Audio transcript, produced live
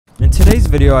in today's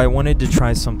video, I wanted to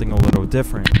try something a little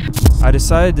different. I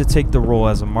decided to take the role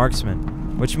as a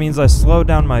marksman, which means I slowed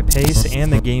down my pace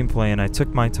and the gameplay and I took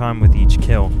my time with each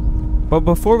kill. But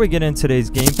before we get into today's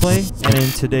gameplay and in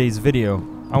today's video,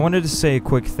 I wanted to say a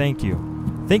quick thank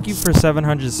you. Thank you for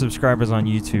 700 subscribers on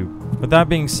YouTube. With that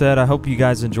being said, I hope you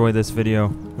guys enjoy this video.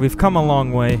 We've come a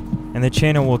long way, and the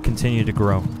channel will continue to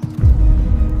grow.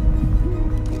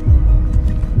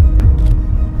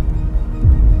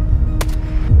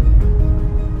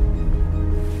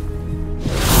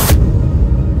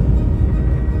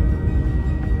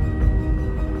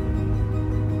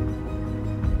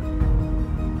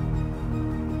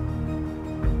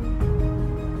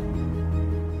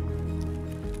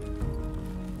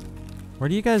 Where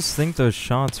do you guys think those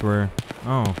shots were?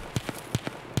 Oh.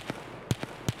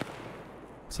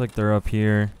 Looks like they're up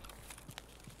here.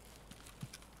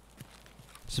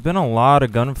 There's been a lot of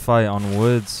gunfight on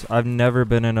woods. I've never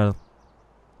been in a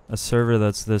server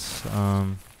that's this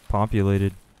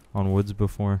populated on woods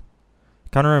before.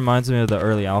 Kind of reminds me of the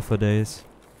early alpha days.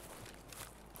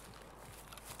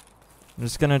 I'm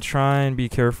just gonna try and be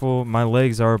careful. My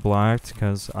legs are blacked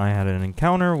because I had an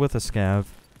encounter with a scav.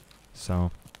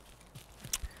 So...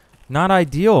 not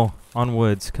ideal on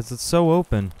woods because it's so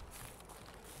open.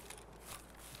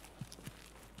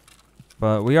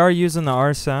 But we are using the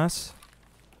RSASS,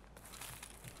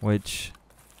 which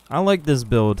I like this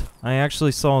build. I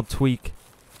actually saw Tweak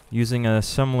using a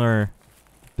similar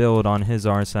build on his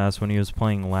RSASS when he was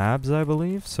playing Labs, I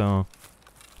believe. So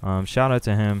shout out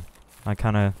to him. I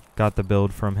kind of got the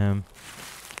build from him.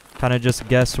 Kind of just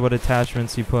guessed what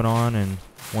attachments he put on and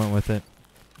went with it.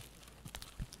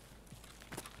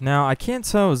 Now, I can't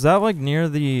tell, is that like near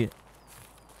the...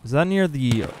 is that near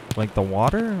the, like the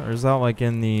water? Or is that like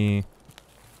in the...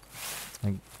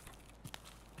 like...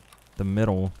 the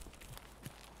middle?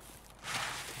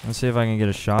 Let's see if I can get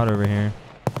a shot over here.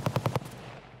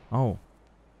 Oh.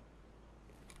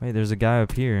 Wait, there's a guy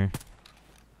up here.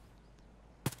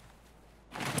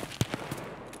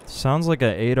 Sounds like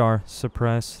a 8R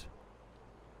suppressed.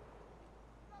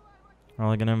 Or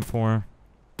like an M4.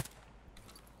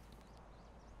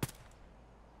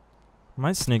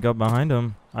 Might sneak up behind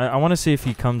him. I want to see if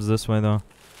he comes this way, though.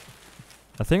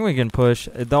 I think we can push.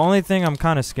 The only thing I'm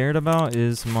kind of scared about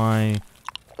is my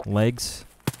legs.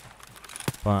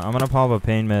 But I'm going to pop a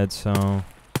pain med, so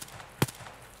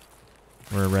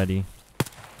we're ready.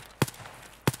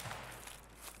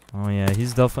 Oh, yeah.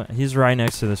 He's right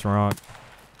next to this rock.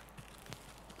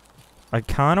 I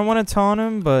kind of want to taunt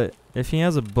him, but if he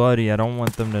has a buddy, I don't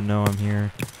want them to know I'm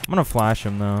here. I'm going to flash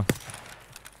him, though.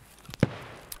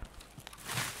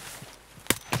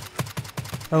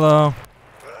 Hello.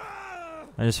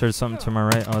 I just heard something to my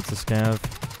right. Oh, it's a scav.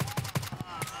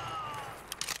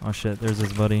 Oh shit, there's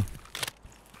his buddy.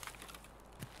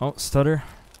 Oh, stutter.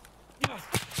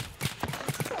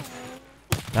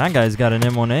 That guy's got an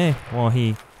M1A. Well,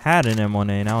 he had an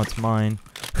M1A. Now it's mine.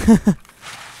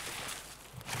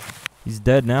 He's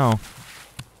dead now.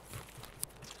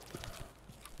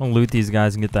 I'll loot these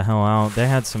guys and get the hell out. They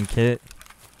had some kit.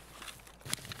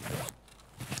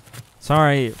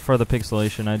 Sorry for the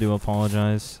pixelation, I do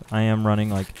apologize. I am running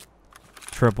like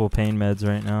triple pain meds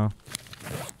right now.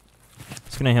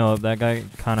 Just gonna heal up. That guy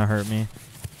kind of hurt me.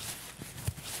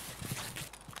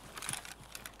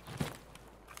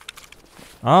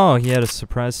 Oh, he had a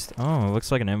suppressed... oh, it looks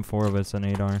like an M4, but it's an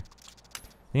 8R.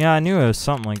 Yeah, I knew it was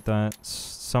something like that.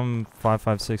 Some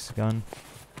 5.56 gun.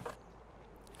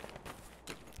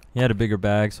 He had a bigger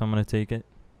bag, so I'm gonna take it.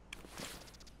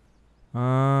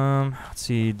 Let's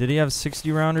see. Did he have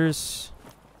 60 rounders?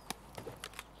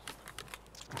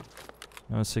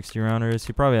 No 60 rounders.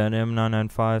 He probably had an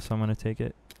M995, so I'm gonna take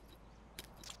it.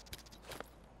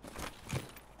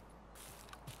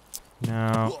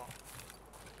 Now,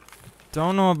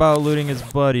 don't know about looting his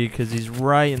buddy because he's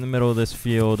right in the middle of this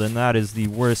field, and that is the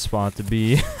worst spot to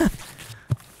be.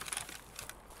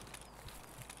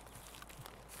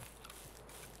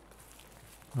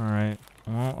 All right.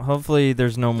 Well, hopefully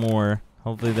there's no more.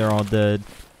 Hopefully they're all dead.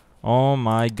 Oh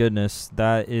my goodness.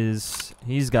 That is...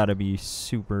 he's got to be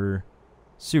super,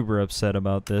 super upset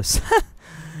about this.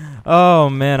 Oh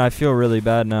man, I feel really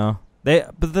bad now.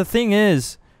 But the thing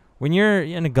is, when you're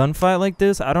in a gunfight like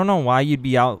this, I don't know why you'd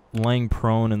be out laying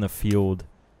prone in the field.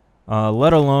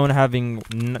 Let alone having...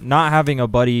 not having a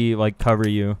buddy like cover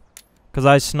you. Because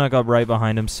I snuck up right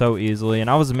behind him so easily, and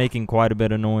I was making quite a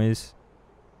bit of noise.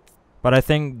 But I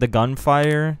think the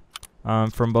gunfire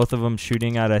from both of them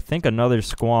shooting at, I think, another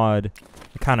squad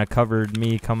kind of covered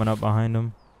me coming up behind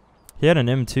him. He had an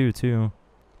M2 too.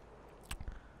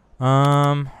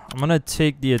 I'm gonna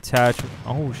take the attachment.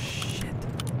 Oh shit!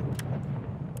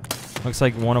 Looks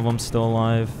like one of them's still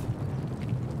alive.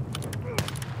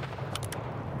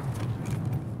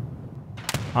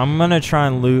 I'm gonna try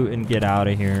and loot and get out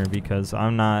of here because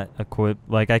I'm not equipped.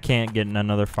 Like, I can't get in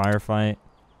another firefight.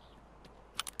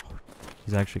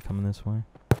 He's actually coming this way.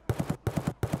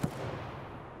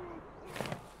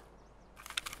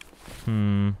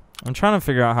 I'm trying to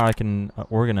figure out how I can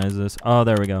organize this. Oh,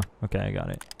 there we go. Okay, I got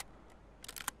it.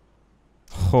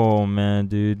 Oh, man,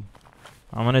 dude.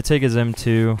 I'm gonna take his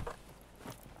M2.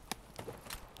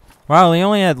 Wow, he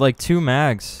only had like 2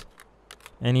 mags.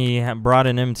 And he brought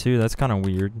an M2. That's kind of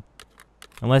weird.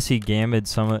 Unless he gammed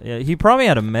some of... He probably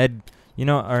had a med... You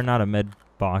know, or not a med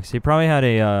box. He probably had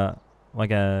a, like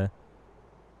a...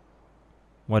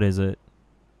 What is it?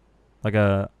 Like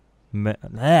a...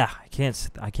 I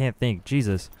can't think.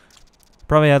 Jesus.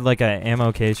 Probably had like a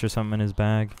ammo case or something in his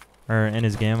bag. Or in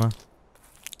his gamma.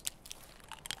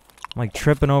 I'm like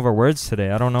tripping over words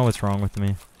today. I don't know what's wrong with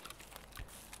me.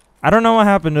 I don't know what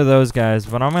happened to those guys,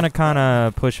 but I'm gonna kind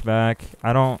of push back.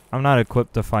 I'm not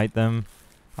equipped to fight them.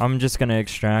 I'm just gonna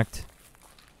extract.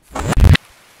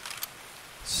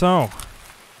 So,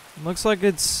 looks like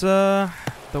it's the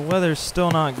weather's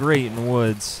still not great in the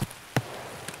woods.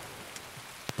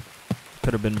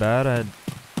 Could have been bad. I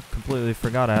completely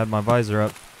forgot I had my visor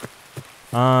up.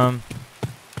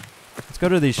 Let's go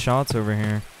to these shots over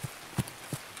here.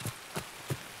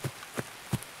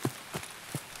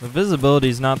 The visibility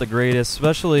is not the greatest,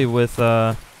 especially with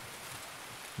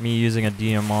me using a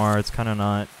DMR. It's kind of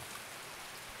not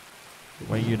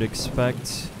what you'd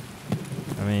expect.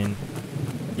 I mean,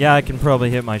 yeah, I can probably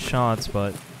hit my shots,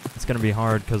 but it's going to be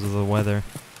hard because of the weather.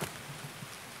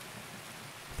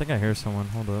 I think I hear someone.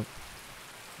 Hold up.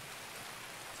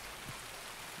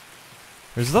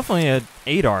 There's definitely an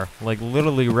ADAR, like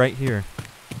literally right here.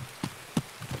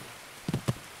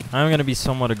 I'm going to be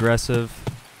somewhat aggressive.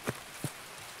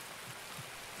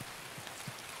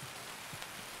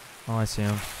 Oh, I see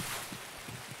him.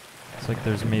 It's like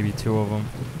there's maybe 2 of them.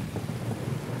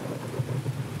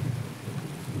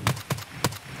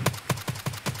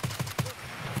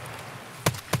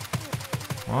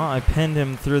 Well, I pinned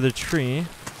him through the tree.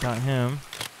 Got him.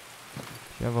 Do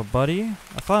you have a buddy?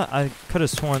 I thought I could have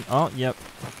sworn... Oh, yep.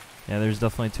 Yeah, there's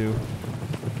definitely 2.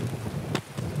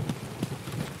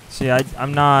 See,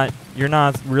 I'm not... You're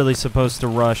not really supposed to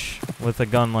rush with a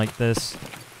gun like this.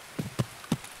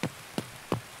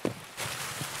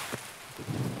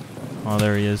 Oh,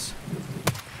 there he is.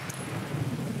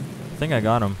 I think I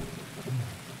got him.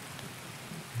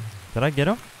 Did I get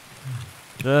him?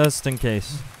 Just in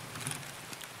case.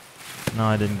 No,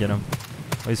 I didn't get him.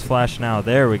 Oh, he's flashing out.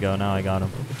 There we go. Now I got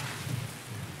him.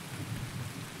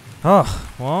 Oh,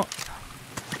 well.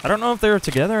 I don't know if they were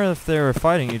together or if they were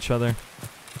fighting each other.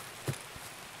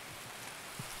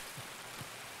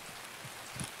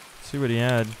 Let's see what he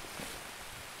had.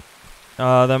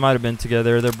 That might have been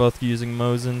together. They're both using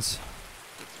Mosins.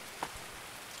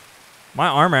 My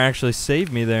armor actually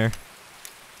saved me there.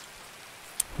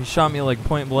 He shot me like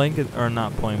point blank, or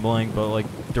not point blank, but like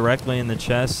directly in the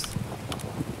chest.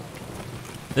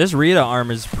 This Rita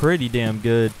armor is pretty damn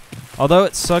good. Although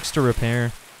it sucks to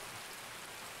repair.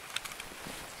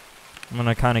 I'm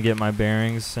gonna kind of get my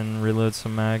bearings and reload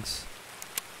some mags.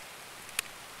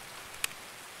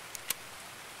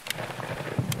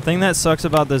 The thing that sucks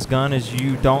about this gun is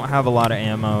you don't have a lot of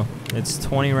ammo. It's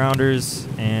 20 rounders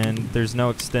and there's no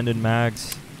extended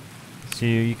mags. So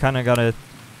you kind of gotta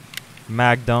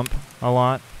mag dump a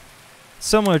lot.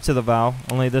 Similar to the Val,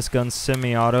 only this gun's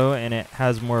semi-auto and it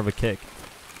has more of a kick.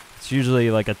 It's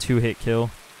usually like a 2-hit kill,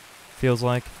 feels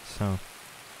like, so.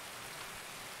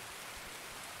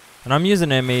 And I'm using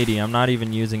M80, I'm not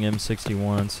even using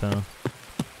M61, so.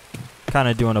 Kind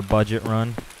of doing a budget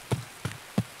run.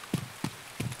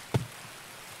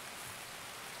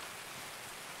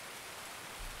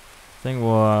 I think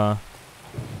we'll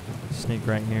sneak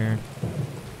right here.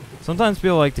 Sometimes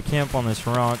people like to camp on this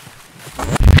rock.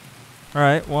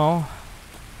 Alright, well,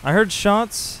 I heard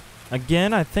shots.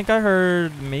 Again, I think I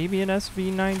heard maybe an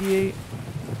SV98.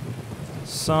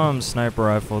 Some sniper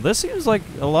rifle. This seems like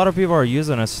a lot of people are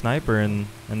using a sniper in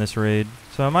this raid.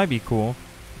 So it might be cool.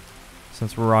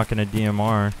 Since we're rocking a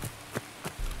DMR.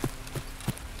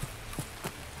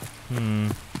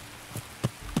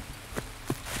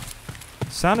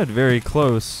 Sounded very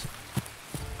close.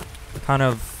 Kind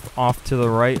of off to the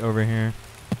right over here.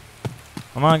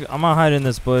 I'm gonna hide in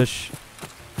this bush.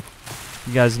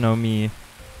 You guys know me.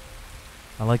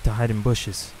 I like to hide in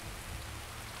bushes.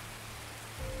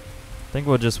 I think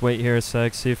we'll just wait here a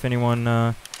sec, see if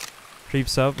anyone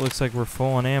creeps up. Looks like we're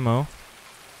full on ammo.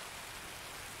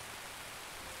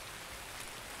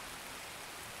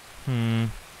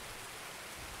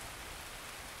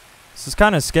 This is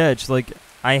kind of sketch. Like,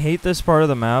 I hate this part of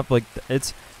the map. Like,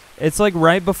 it's like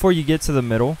right before you get to the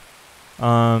middle.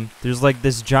 There's like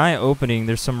this giant opening.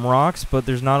 There's some rocks, but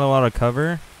there's not a lot of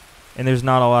cover, and there's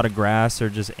not a lot of grass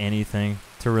or just anything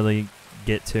to really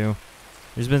get to.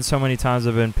 There's been so many times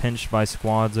I've been pinched by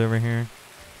squads over here,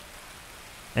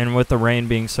 and with the rain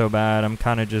being so bad, I'm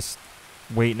kind of just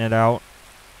waiting it out,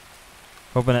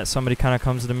 hoping that somebody kind of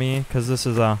comes to me, because this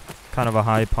is a kind of a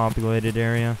high populated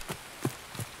area.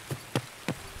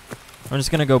 I'm just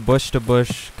gonna go bush to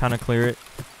bush, kind of clear it,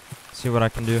 see what I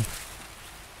can do.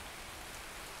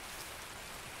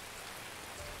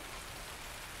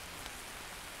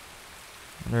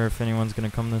 Wonder if anyone's gonna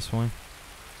come this way.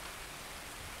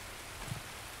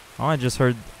 Oh, I just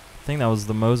heard, I think that was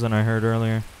the Mosin I heard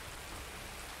earlier.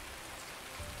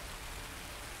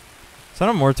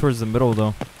 Sounded more towards the middle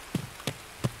though.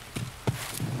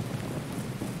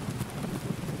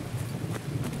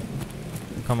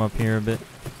 Come up here a bit.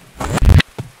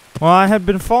 Well, I had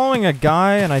been following a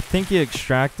guy and I think he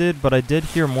extracted, but I did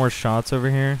hear more shots over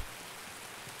here.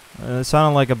 It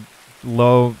sounded like a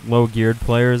low geared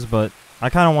players, but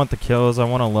I kind of want the kills. I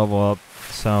want to level up,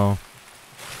 so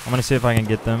I'm gonna see if I can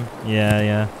get them.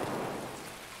 Yeah.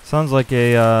 Sounds like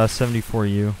a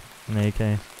 74U, an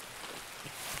AK.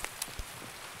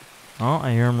 Oh,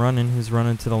 I hear him running. He's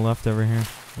running to the left over here.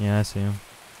 Yeah, I see him.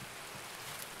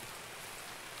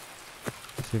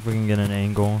 See if we can get an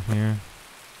angle here.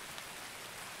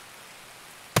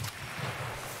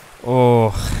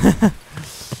 Oh.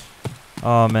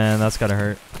 Oh man, that's gotta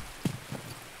hurt.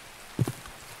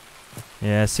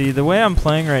 Yeah, see, the way I'm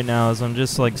playing right now is I'm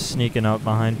just like sneaking up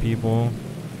behind people.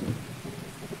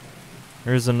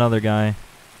 There's another guy.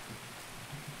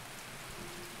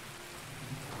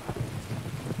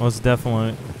 Most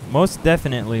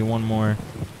definitely one more.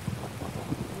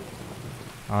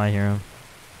 Oh, I hear him.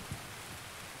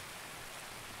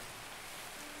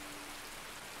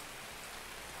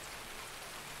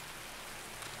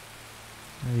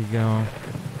 There you go.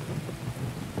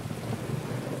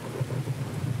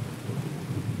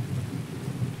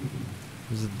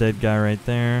 There's a dead guy right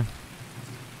there.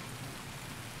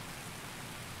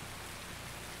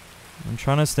 I'm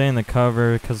trying to stay in the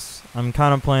cover because I'm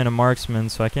kind of playing a marksman,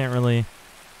 so I can't really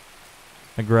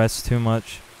aggress too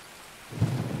much.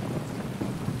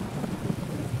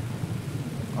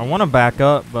 I want to back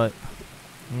up, but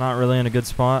I'm not really in a good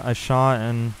spot. I shot,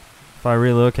 and if I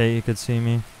relocate, you could see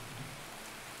me.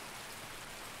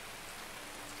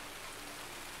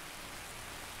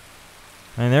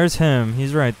 And there's him.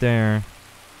 He's right there.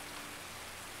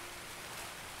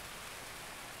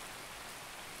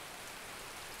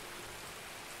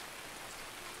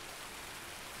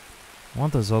 I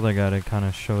want this other guy to kind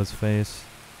of show his face,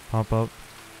 pop up.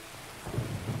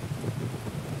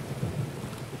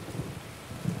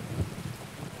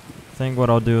 I think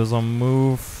what I'll do is I'll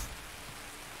move.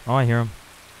 Oh, I hear him.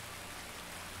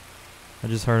 I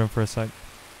just heard him for a sec.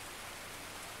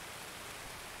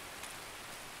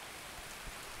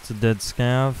 It's a dead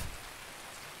scav.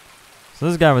 So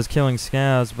this guy was killing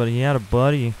scavs, but he had a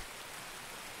buddy.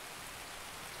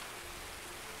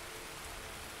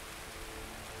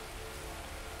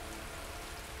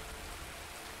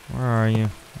 Where are you?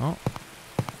 Oh.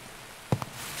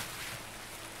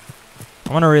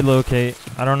 I'm gonna relocate.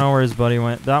 I don't know where his buddy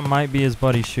went. That might be his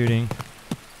buddy shooting.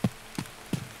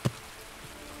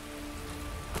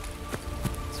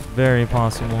 It's very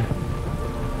possible.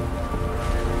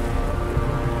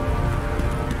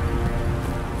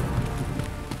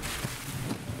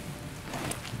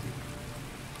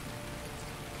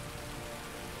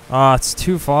 Ah, it's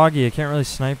too foggy. I can't really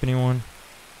snipe anyone.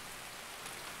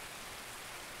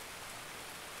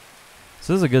 This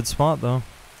is a good spot, though.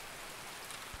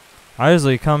 I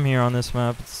usually come here on this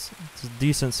map. It's a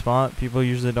decent spot. People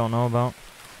usually don't know about.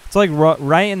 It's like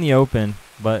right in the open,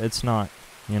 but it's not,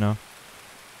 you know.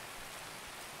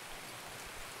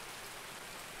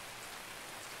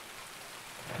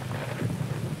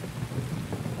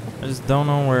 I just don't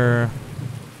know where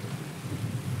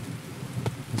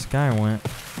this guy went.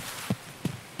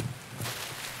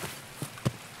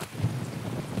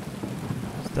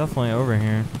 It's definitely over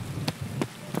here.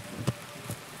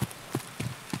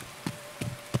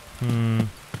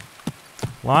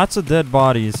 Lots of dead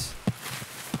bodies. I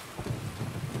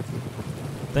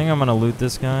think I'm gonna loot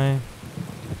this guy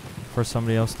before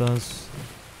somebody else does.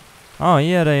 Oh,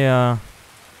 he had a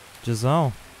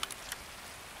Giselle.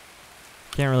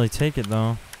 Can't really take it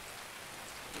though.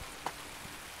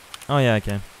 Oh yeah, I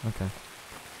can. Okay.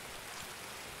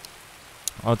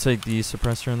 I'll take the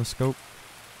suppressor and the scope.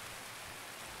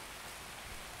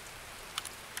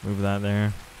 Move that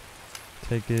there.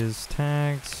 Take his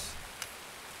tags.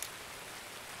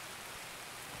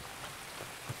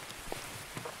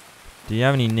 Do you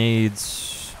have any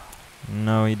nades?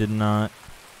 No, he did not.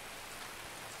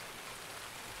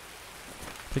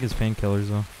 Take his painkillers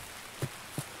though.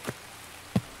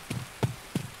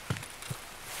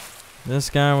 This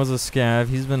guy was a scav.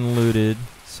 He's been looted.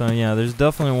 So yeah, there's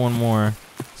definitely one more.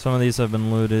 Some of these have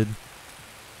been looted.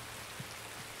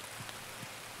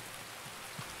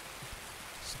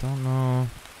 Just don't know.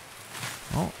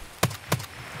 Oh.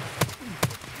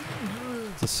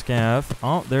 It's a scav.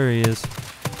 Oh, there he is.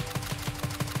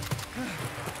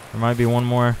 There might be one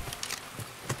more.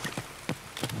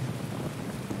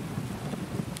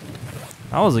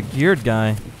 That was a geared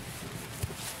guy.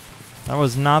 That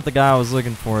was not the guy I was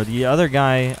looking for. The other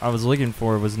guy I was looking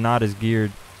for was not as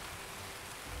geared.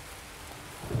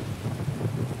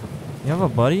 You have a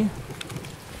buddy?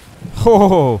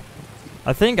 Oh!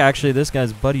 I think actually this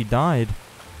guy's buddy died.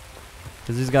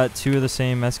 Because he's got 2 of the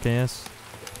same SKS.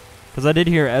 Because I did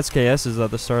hear SKSs at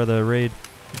the start of the raid.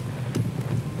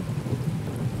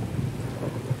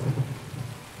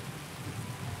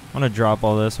 I'm going to drop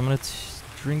all this. I'm going to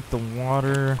drink the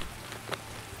water.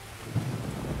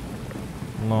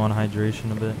 I'm low on hydration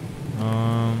a bit.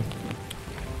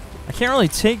 I can't really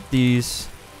take these.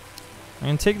 I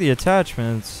can take the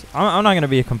attachments. I'm not going to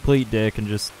be a complete dick and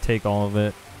just take all of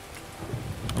it.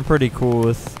 I'm pretty cool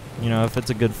with, you know, if it's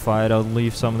a good fight, I'll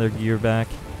leave some of their gear back.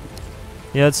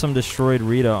 He had some destroyed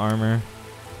Rita armor.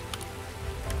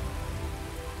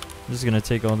 I'm just going to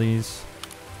take all these.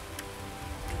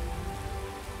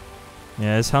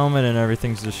 Yeah, his helmet and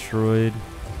everything's destroyed.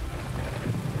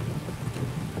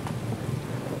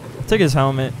 I'll take his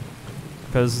helmet,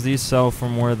 because these sell for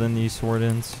more than these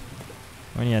sword-ins.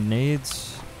 When he had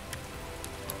nades.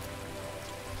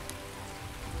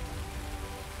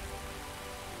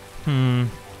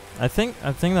 I think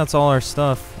that's all our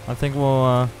stuff. I think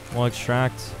we'll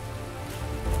extract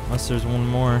unless there's one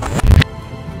more.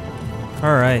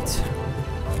 All right.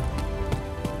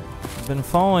 I've been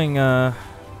following I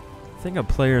think a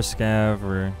player scav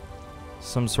or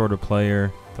some sort of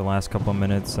player the last couple of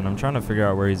minutes, and I'm trying to figure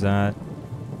out where he's at.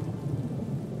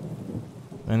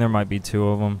 And there might be 2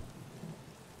 of them.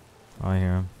 Oh, I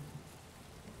hear him.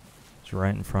 He's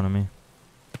right in front of me.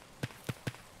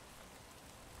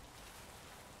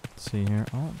 Let's see here.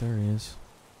 Oh, there he is.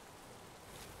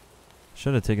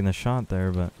 Should have taken the shot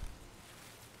there, but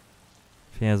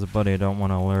if he has a buddy, I don't want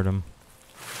to alert him.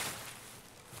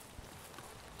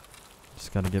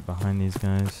 Just got to get behind these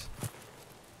guys.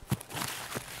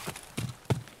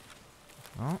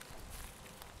 Oh.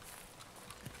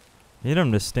 Need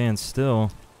him to stand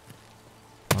still.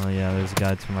 Oh yeah, there's a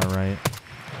guy to my right.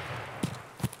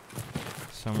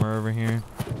 Somewhere over here.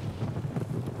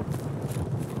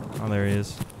 Oh, there he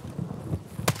is.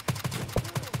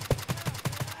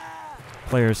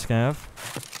 Player scav.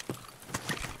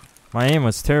 My aim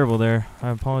was terrible there. I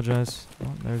apologize.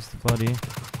 Oh, there's the buddy.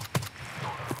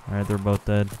 Alright, they're both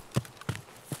dead.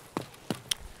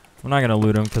 I'm not gonna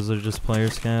loot them because they're just player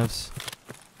scavs.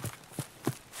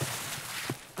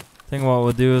 I think what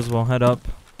we'll do is we'll head up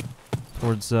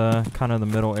towards kind of the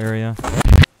middle area.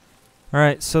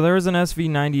 Alright, so there was an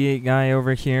SV98 guy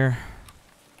over here.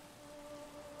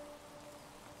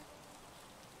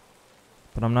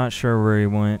 But I'm not sure where he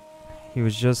went. He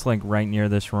was just like right near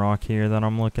this rock here that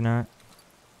I'm looking at.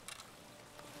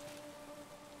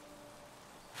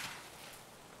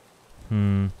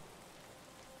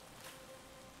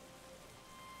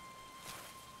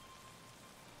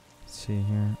 Let's see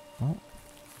here. Oh.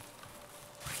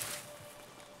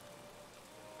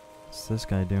 What's this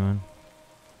guy doing?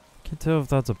 Can't tell if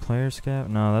that's a player scav.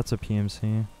 No, that's a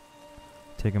PMC.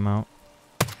 Take him out.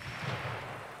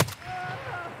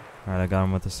 Alright, I got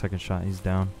him with the second shot. He's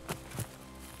down.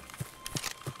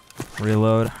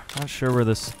 Reload. Not sure where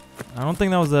this... I don't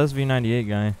think that was the SV98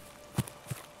 guy.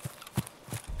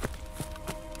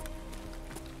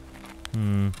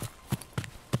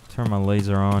 Turn my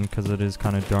laser on because it is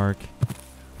kind of dark.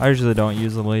 I usually don't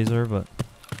use the laser, but...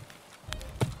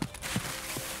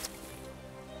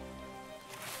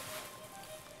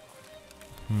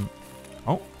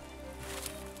 Oh!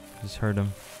 Just heard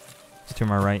him. He's to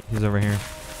my right. He's over here.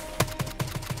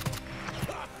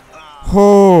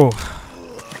 Oh!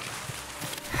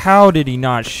 How did he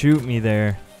not shoot me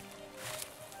there?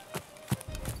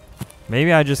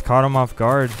 Maybe I just caught him off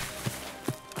guard.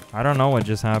 I don't know what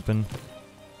just happened.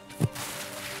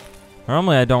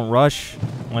 Normally I don't rush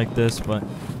like this, but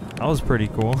that was pretty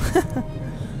cool.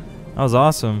 That was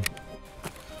awesome.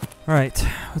 Alright,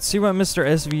 let's see what Mr.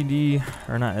 SVD,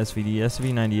 or not SVD,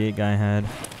 SV98 guy had.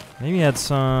 Maybe he had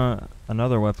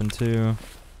another weapon too.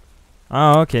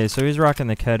 Oh, okay, so he's rocking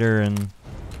the Keter and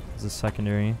it's a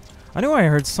secondary. I knew I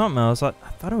heard something else. I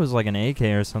thought it was like an AK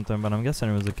or something, but I'm guessing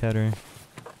it was a Keter.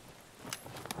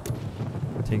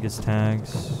 Take his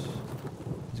tags.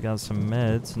 He's got some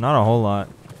meds. Not a whole lot.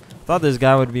 Thought this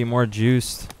guy would be more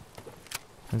juiced.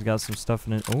 He's got some stuff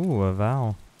in it. Ooh, a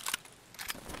Val.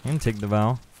 I can take the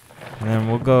Val. And then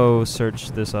we'll go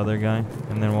search this other guy.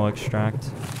 And then we'll extract.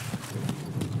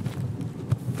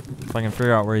 If I can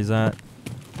figure out where he's at.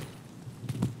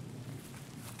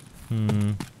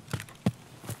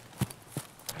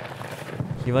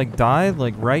 He like died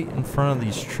like right in front of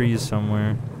these trees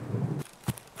somewhere.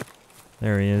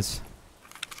 There he is.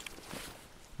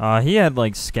 He had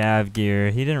like scav gear.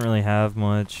 He didn't really have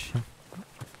much.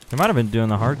 He might have been doing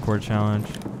the hardcore challenge.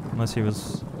 Unless he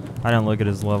was... I didn't look at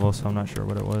his level, so I'm not sure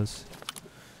what it was.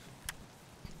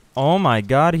 Oh my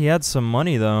god, he had some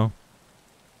money though.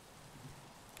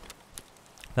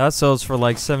 That sells for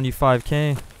like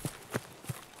 75k.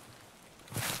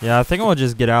 Yeah, I think we'll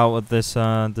just get out with this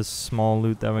this small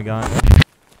loot that we got.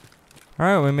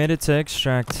 Alright, we made it to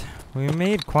extract. We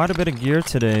made quite a bit of gear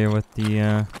today with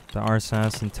the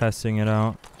RSASS and testing it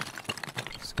out.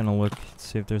 Just gonna look,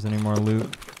 see if there's any more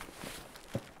loot.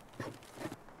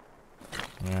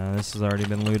 Yeah, this has already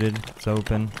been looted. It's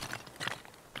open.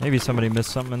 Maybe somebody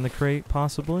missed something in the crate,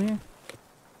 possibly.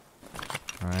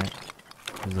 Alright.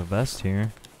 There's a vest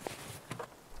here.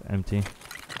 It's empty.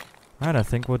 Alright, I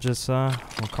think we'll just, we'll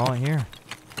call it here.